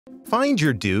Find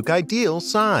your Duke ideal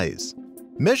size.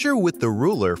 Measure with the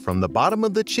ruler from the bottom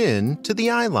of the chin to the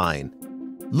eye line.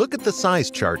 Look at the size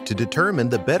chart to determine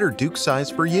the better Duke size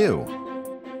for you.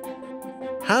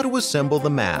 How to assemble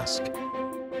the mask.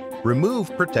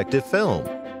 Remove protective film.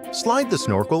 Slide the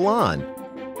snorkel on.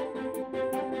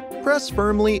 Press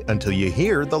firmly until you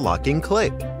hear the locking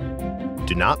click.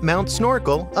 Do not mount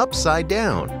snorkel upside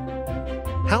down.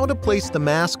 How to place the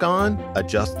mask on,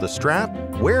 adjust the strap,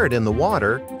 wear it in the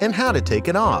water, and how to take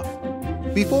it off.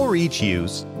 Before each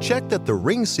use, check that the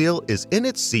ring seal is in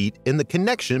its seat in the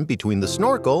connection between the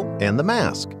snorkel and the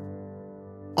mask.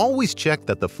 Always check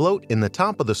that the float in the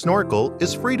top of the snorkel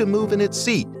is free to move in its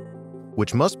seat,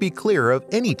 which must be clear of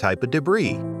any type of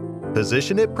debris.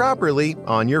 Position it properly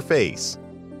on your face.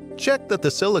 Check that the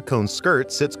silicone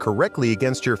skirt sits correctly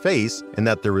against your face and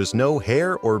that there is no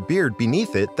hair or beard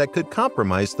beneath it that could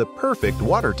compromise the perfect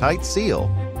watertight seal.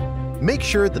 Make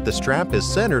sure that the strap is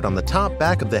centered on the top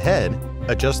back of the head.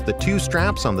 Adjust the two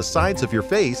straps on the sides of your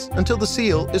face until the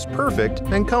seal is perfect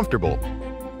and comfortable.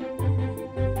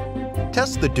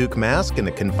 Test the Duke mask in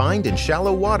a confined and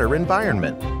shallow water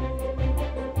environment.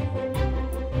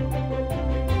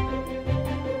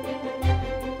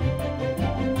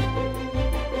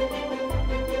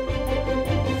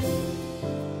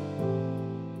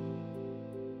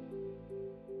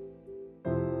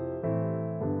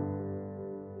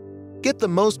 Get the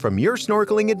most from your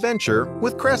snorkeling adventure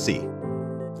with Cressi.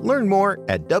 Learn more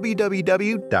at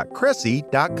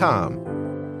www.cressi.com.